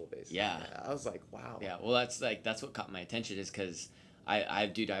trouble. Basically, Yeah. I was like, wow. Yeah, well, that's what caught my attention is because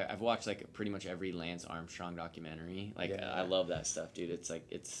I've watched like pretty much every Lance Armstrong documentary. Like Yeah. I love that stuff, dude. It's like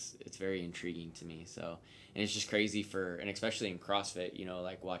it's very intriguing to me. So, and it's just crazy and especially in CrossFit, you know,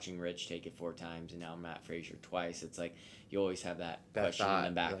 like watching Rich take it 4 times and now Matt Frazier twice. It's like you always have that question in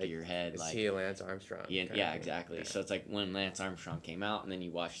the back of your head, is like, he Lance Armstrong? yeah, exactly. Yeah. So it's like when Lance Armstrong came out, and then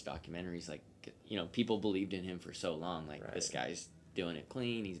you watch documentaries, like, you know, people believed in him for so long, like this guy's doing it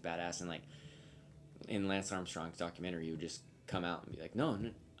clean, he's badass, and like in Lance Armstrong's documentary, he would just come out and be like, no,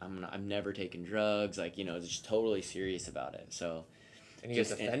 I'm never taking drugs, like, you know, just totally serious about it. So, and he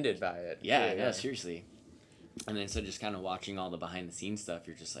gets offended by it. Yeah, no, seriously. And then so just kind of watching all the behind the scenes stuff,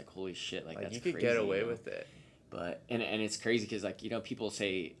 you're just like, holy shit, like that's you could crazy, get away you know? with it. But and it's crazy because, like, you know,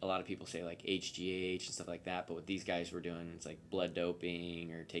 a lot of people say like HGH and stuff like that, but what these guys were doing, it's like blood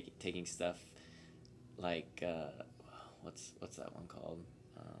doping or taking stuff like what's that one called,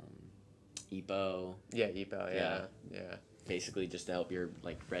 EPO. Yeah, EPO. Yeah. Basically just to help your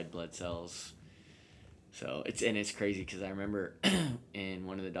like red blood cells. So it's crazy because I remember in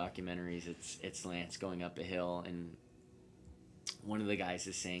one of the documentaries, it's Lance going up a hill, and one of the guys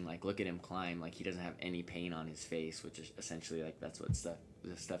is saying, like, look at him climb, like he doesn't have any pain on his face, which is essentially like that's what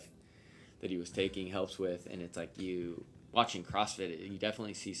the stuff that he was taking helps with. And it's like, you watching CrossFit, you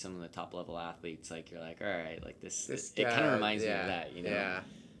definitely see some of the top level athletes, like you're like, all right, like this it kind of reminds me of that, you know. Yeah.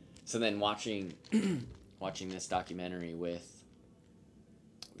 So then watching this documentary with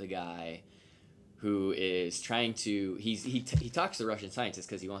the guy who is trying to he talks to Russian scientists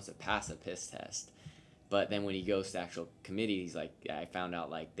because he wants to pass a piss test. But then when he goes to actual committee, he's like, I found out,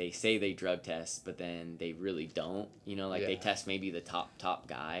 like, they say they drug test, but then they really don't. You know, like, they test maybe the top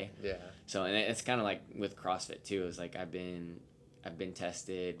guy. Yeah. So, and it's kind of like with CrossFit, too. It's like I've been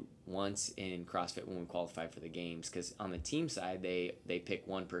tested once in CrossFit when we qualified for the games. Because on the team side, they pick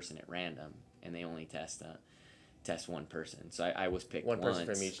one person at random, and they only test one person. So I was picked one person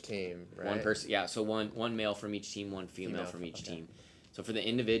once. from each team, right? One person, yeah. So one male from each team, one female from each team. So for the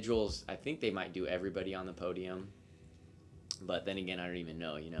individuals, I think they might do everybody on the podium. But then again, I don't even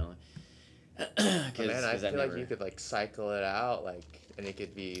know, you know. Man, I feel like you could like cycle it out, like, and it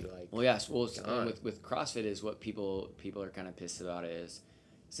could be like. Well, yes. Well, with CrossFit is what people are kind of pissed about is,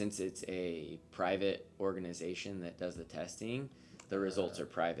 since it's a private organization that does the testing, the results are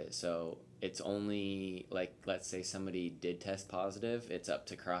private. So it's only like, let's say somebody did test positive, it's up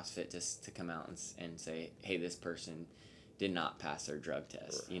to CrossFit to come out and say, hey, this person did not pass their drug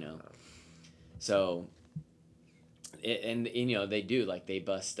test, you know. So, and you know, they do, like, they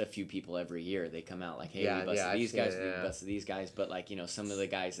bust a few people every year. They come out like, hey, we busted these guys, we busted these guys. But, like, you know, some of the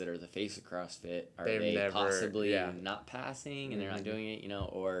guys that are the face of CrossFit, are they possibly not passing and they're not doing it, you know,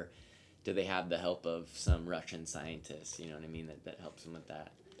 or do they have the help of some Russian scientists, you know what I mean, that helps them with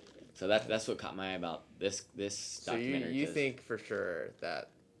that. So that's what caught my eye about this documentary. So you think for sure that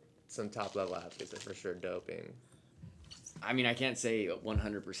some top level athletes are for sure doping? I mean, I can't say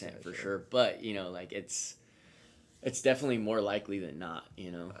 100% for sure, but, you know, like, it's definitely more likely than not,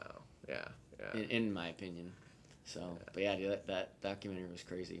 you know. Wow. Yeah. In my opinion. So, but yeah, dude, that documentary was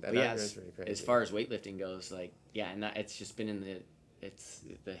crazy. That documentary was pretty crazy. As far as weightlifting goes, like, yeah, and it's just been in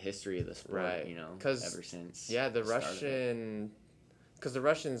the history of the sport, right? You know, ever since. Yeah, because the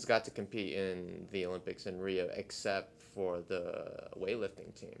Russians got to compete in the Olympics in Rio, except for the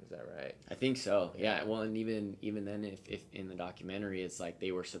weightlifting team. Is that right? I think so. Yeah. Well, and even then, if in the documentary, it's like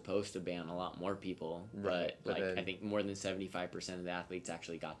they were supposed to ban a lot more people, but like, then, I think more than 75% of the athletes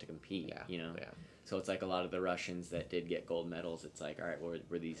actually got to compete. Yeah. You know. Yeah. So it's like a lot of the Russians that did get gold medals. It's like, all right,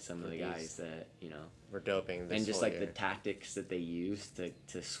 were these some of the guys that, we're doping this and just whole like year. the tactics that they used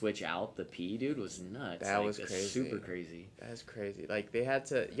to switch out the pee, dude, was nuts. That like, was that's crazy. super crazy. That's crazy. Like you had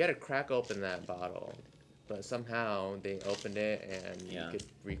to crack open that bottle, but somehow they opened it and you could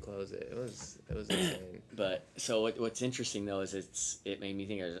reclose it. It was insane. But so what's interesting though is it made me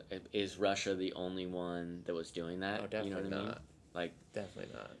think, is Russia the only one that was doing that? Oh, definitely you know what I mean? not. Like,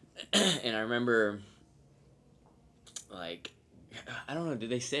 definitely not. And I remember, like, I don't know, did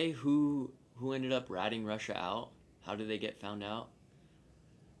they say who ended up ratting Russia out? How did they get found out?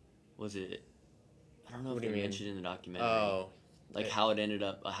 Was it, I don't know What if do they you mean? mentioned in the documentary. Oh, like how it ended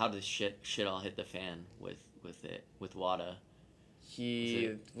up, how the shit all hit the fan with WADA.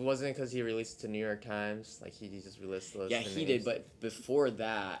 He wasn't because he released it to New York Times. Like he just released those. Yeah, he did, but before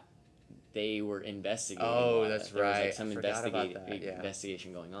that, they were investigating. Oh, WADA. that's there right. was like some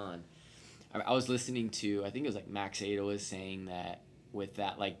investigation going on. I was listening to, I think it was like Max Ada was saying that with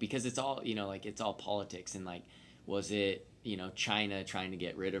that, like, because it's all, like it's all politics, and like, was it, China trying to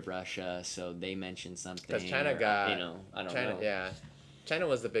get rid of Russia, so they mentioned something. Because China I don't know. Yeah. China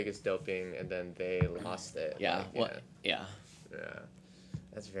was the biggest doping, and then they lost it. Yeah. Yeah.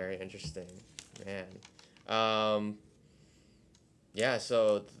 That's very interesting, man. Yeah.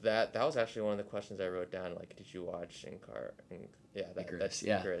 So that was actually one of the questions I wrote down. Like, did you watch Icarus, that's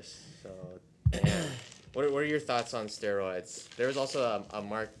Icarus. So, man. What are your thoughts on steroids? There was also a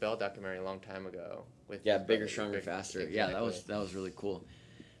Mark Bell documentary a long time ago with bigger, stronger, faster. Exactly. Yeah, that was really cool.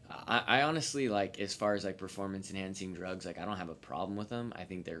 I honestly, like, as far as like performance enhancing drugs, like I don't have a problem with them. I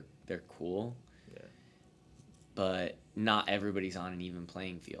think they're cool. Yeah. But not everybody's on an even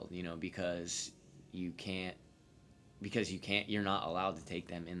playing field, because you're not allowed to take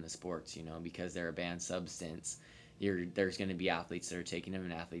them in the sports, because they're a banned substance. There's going to be athletes that are taking them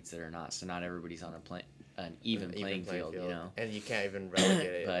and athletes that are not. So not everybody's on an even playing field, And you can't even relegate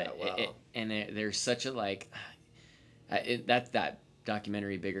it that well. There's such a, like, that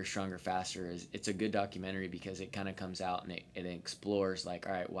documentary, Bigger, Stronger, Faster, it's a good documentary because it kind of comes out and it explores, like,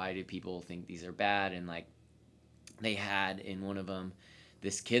 all right, why do people think these are bad? And like, they had in one of them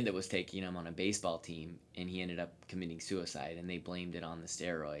this kid that was taking him on a baseball team, and he ended up committing suicide, and they blamed it on the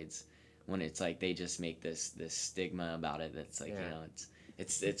steroids, when it's like they just make this stigma about it that's like,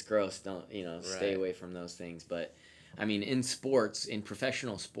 it's gross, don't, stay away from those things. But I mean, in sports, in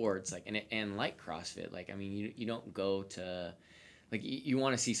professional sports, like, and like CrossFit, like, I mean, you don't go to, like, you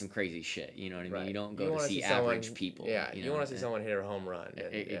want to see some crazy shit, you know what I mean? Right. You don't go to see average people. Yeah, you want to see someone hit a home run.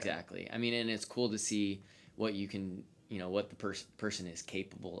 Exactly. I mean, and it's cool to see what you can, what the person is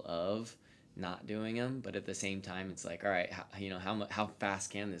capable of not doing them, but at the same time, it's like, all right, how fast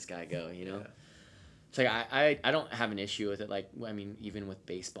can this guy go, Yeah. It's like, I don't have an issue with it. Like, I mean, even with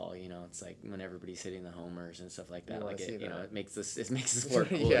baseball, it's like when everybody's hitting the homers and stuff like that, like, it makes the sport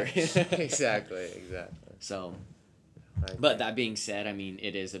cooler. Exactly. So, but that being said, I mean,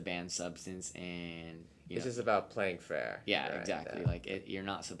 it is a banned substance, and it's just about playing fair. Yeah, right? Exactly. Like, you're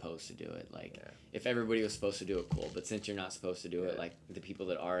not supposed to do it. Like, if everybody was supposed to do it, cool. But since you're not supposed to do it, like, the people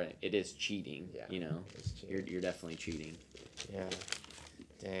that are, it is cheating. Yeah, it's cheating. You're definitely cheating. Yeah.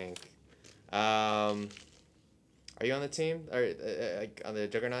 Dang. Are you on the team, or on the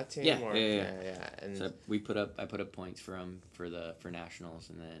Juggernaut team? Yeah. And so I put up points for nationals,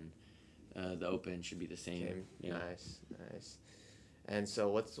 and then the Open should be the same. Yeah. Nice. And so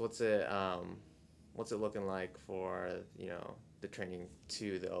what's it looking like for the training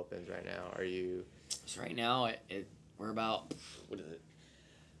to the Opens right now? Are you? So right now we're about, what is it,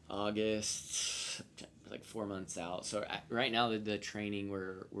 August, like 4 months out. So right now the training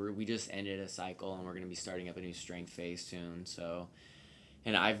we just ended a cycle, and we're going to be starting up a new strength phase soon. So,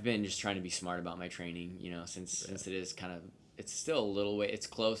 and I've been just trying to be smart about my training, since it is kind of, it's still a little way, it's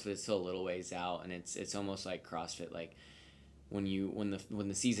close, but it's still a little ways out, and it's almost like CrossFit, like when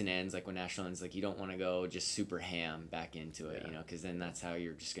the season ends, like when national ends, like you don't want to go just super ham back into it, because then that's how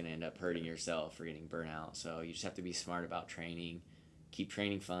you're just going to end up hurting yourself or getting burnout. So you just have to be smart about training, keep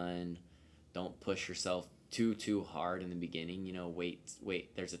training fun, don't push yourself too hard in the beginning,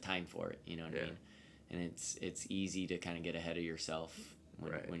 wait, there's a time for it, you know what I mean? And it's easy to kind of get ahead of yourself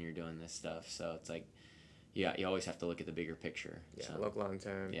when you're doing this stuff. So it's like, yeah, you always have to look at the bigger picture. Yeah, so, look long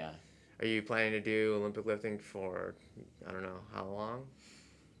term. Yeah. Are you planning to do Olympic lifting for, I don't know, how long?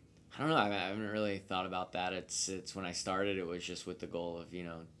 I don't know. I haven't really thought about that. It's when I started, it was just with the goal of,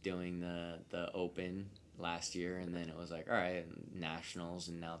 doing the Open last year, and then it was like, all right, nationals,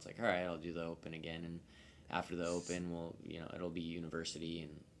 and now it's like, all right, I'll do the Open again, and after the Open, we'll, it'll be university,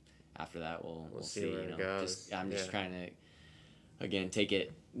 and after that, we'll see. Where it goes. I'm just trying to. again, take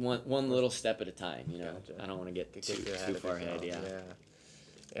it one little step at a time. You know, Gotcha. I don't want to get Get too far ahead.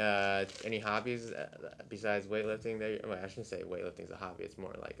 Yeah. Any hobbies besides weightlifting? Well, I shouldn't say weightlifting's a hobby. It's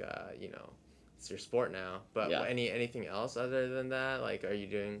more like it's your sport now. But Yeah. anything else other than that? Like, are you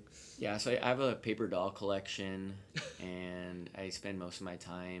doing? Yeah, so I have a paper doll collection, and I spend most of my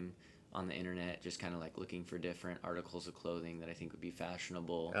time on the internet just kind of like looking for different articles of clothing that I think would be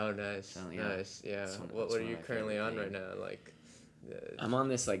fashionable. Oh, nice, So, yeah, nice. Yeah. What that's are one of you my currently favorite on right things. now? Like, I'm on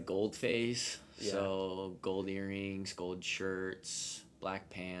this like gold phase, Yeah. so gold earrings, gold shirts, black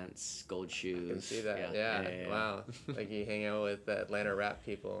pants, gold shoes. I can see that. Yeah. Wow. Like you hang out with the Atlanta rap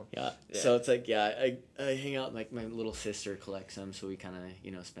people. Yeah. Yeah. So it's like, yeah, I hang out, like my little sister collects them, so we kind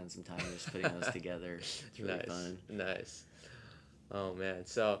of, spend some time just putting those together. It's really Nice. fun. Nice. Oh man.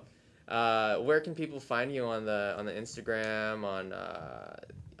 So, where can people find you on the Instagram,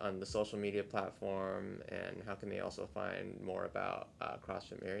 on the social media platform, and how can they also find more about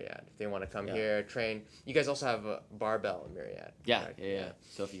CrossFit Myriad if they want to come here train? You guys also have a barbell in Myriad. Yeah, correct? yeah.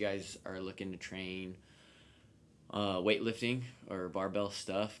 So if you guys are looking to train weightlifting or barbell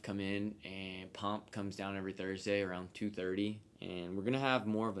stuff, come in, and pump comes down every Thursday around 2:30, and we're gonna have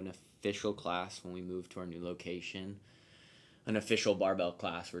more of an official class when we move to our new location. An official barbell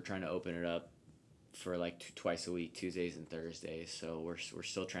class. We're trying to open it up for like twice a week, Tuesdays and Thursdays. So we're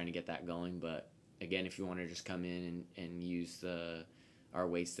still trying to get that going. But again, if you want to just come in and use our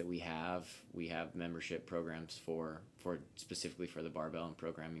weights that we have membership programs for specifically for the barbell and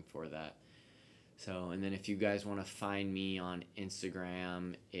programming for that. So, and then if you guys want to find me on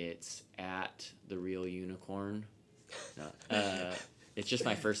Instagram, it's at the real unicorn. It's just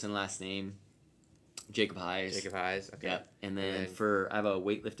my first and last name. Jacob Heighes. Jacob Heighes. Okay. Yep. And then I have a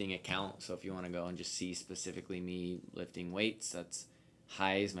weightlifting account, so if you want to go and just see specifically me lifting weights, that's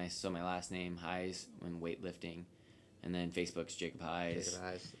Heighes, my last name, Heighes, and weightlifting. And then Facebook's Jacob Heighes. Jacob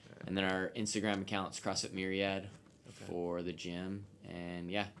Heighes. And then our Instagram account's CrossFit Myriad for the gym.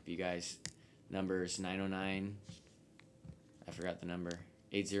 And yeah, if you guys, number's 909, I forgot the number,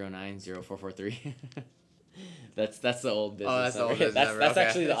 809-0443. That's the old business. Oh, that's the old business that's number. That's okay.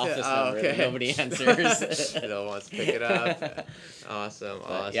 actually the office number that nobody answers. No one wants to pick it up. Awesome.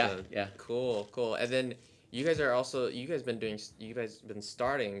 Yeah. Cool. And then you guys been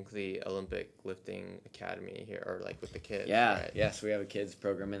starting the Olympic lifting academy here, or like with the kids. Yeah. Right? Yes, we have a kids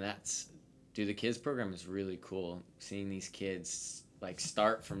program, and the kids program is really cool. Seeing these kids like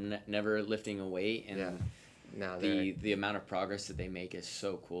start from never lifting a weight, and now the amount of progress that they make is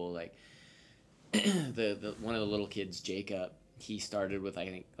so cool. Like the one of the little kids, Jacob, he started with I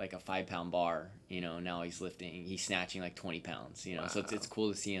think like a 5-pound bar, now he's snatching like 20 pounds, Wow. So it's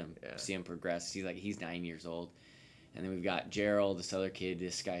cool to see him progress. He's 9 years old. And then we've got Gerald, this other kid.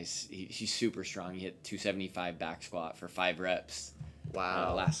 This guy's he's super strong. He hit 275 back squat for 5 reps.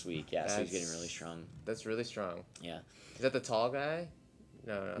 Wow. Last week, yeah. So he's getting really strong. That's really strong. Yeah. Is that the tall guy?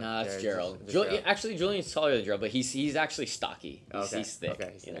 No. No, that's Gerald. Gerald. Actually, Julian's taller than Gerald, but he's actually stocky. He's thick.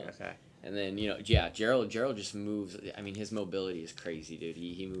 Okay. Okay. And then Gerald just moves. I mean, his mobility is crazy, dude.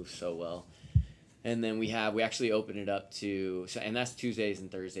 He moves so well. And then we actually open it up and that's Tuesdays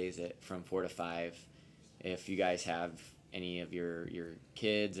and Thursdays from 4 to 5. If you guys have any of your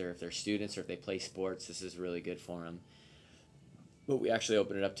kids, or if they're students, or if they play sports, this is really good for them. But we actually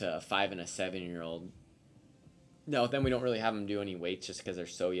open it up to a 5 and a 7-year-old. No, then we don't really have them do any weights just because they're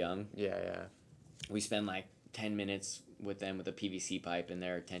so young. Yeah. We spend like 10 minutes with them with a PVC pipe, and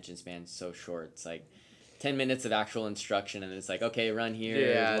their attention span's so short. It's like 10 minutes of actual instruction, and it's like, okay, run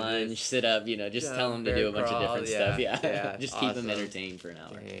here, lunge, sit up, just tell them to do a bunch of different stuff. Yeah. Just keep them entertained for an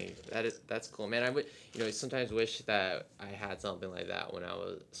hour. Dang, that's cool, man. I would, sometimes wish that I had something like that when I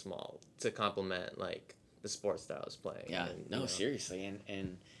was small to complement like the sports that I was playing. Yeah, and, seriously.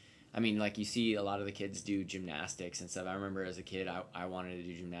 And I mean, like, you see a lot of the kids do gymnastics and stuff. I remember as a kid, I wanted to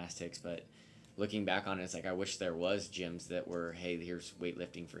do gymnastics, but looking back on it, it's like I wish there was gyms that were, hey, here's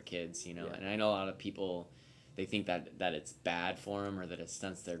weightlifting for kids, And I know a lot of people, they think that it's bad for them or that it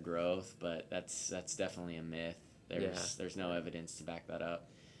stunts their growth, but that's definitely a myth. There's no evidence to back that up.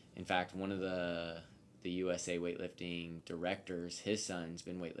 In fact, one of the USA weightlifting directors, his son's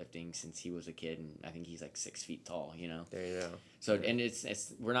been weightlifting since he was a kid, and I think he's like 6 feet tall. There you go. So and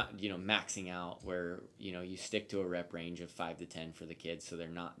it's we're not maxing out where you stick to a rep range of 5 to 10 for the kids, so they're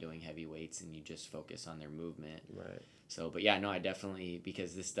not doing heavy weights, and you just focus on their movement. Right. So, but yeah, no, I definitely,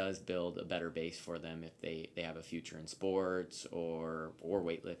 because this does build a better base for them if they have a future in sports or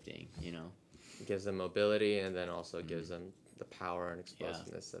weightlifting. It gives them mobility, and then also gives them the power and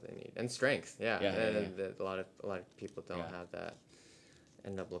explosiveness that they need, and strength. A lot of people don't have that.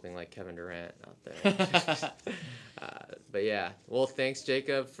 end up looking like Kevin Durant out there. But yeah, well, thanks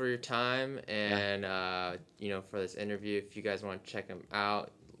Jacob for your time and for this interview. If you guys want to check him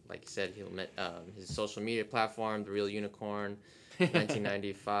out, like you said, his social media platform, The Real Unicorn,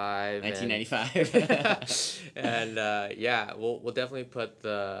 1995. 1995. And we'll definitely put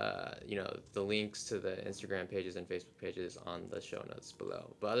the links to the Instagram pages and Facebook pages on the show notes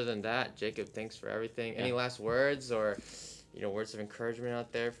below. But other than that, Jacob, thanks for everything. Any last words or words of encouragement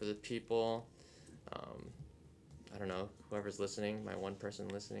out there for the people? I don't know, whoever's listening, my one person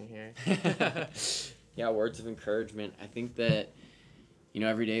listening here. Yeah, words of encouragement. I think that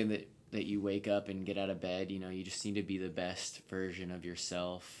every day that you wake up and get out of bed, you just need to be the best version of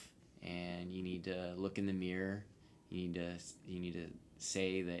yourself, and you need to look in the mirror. You need to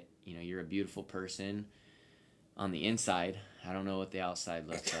say that you're a beautiful person on the inside. I don't know what the outside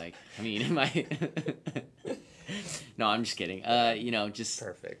looks like. I mean, it might. No, I'm just kidding. Just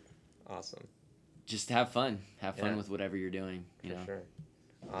Perfect. Awesome. Just have fun. Have fun with whatever you're doing. For sure.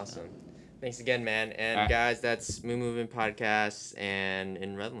 Awesome. Thanks again, man. And All right. guys, that's Movement Podcast and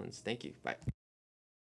in Redlands. Thank you. Bye.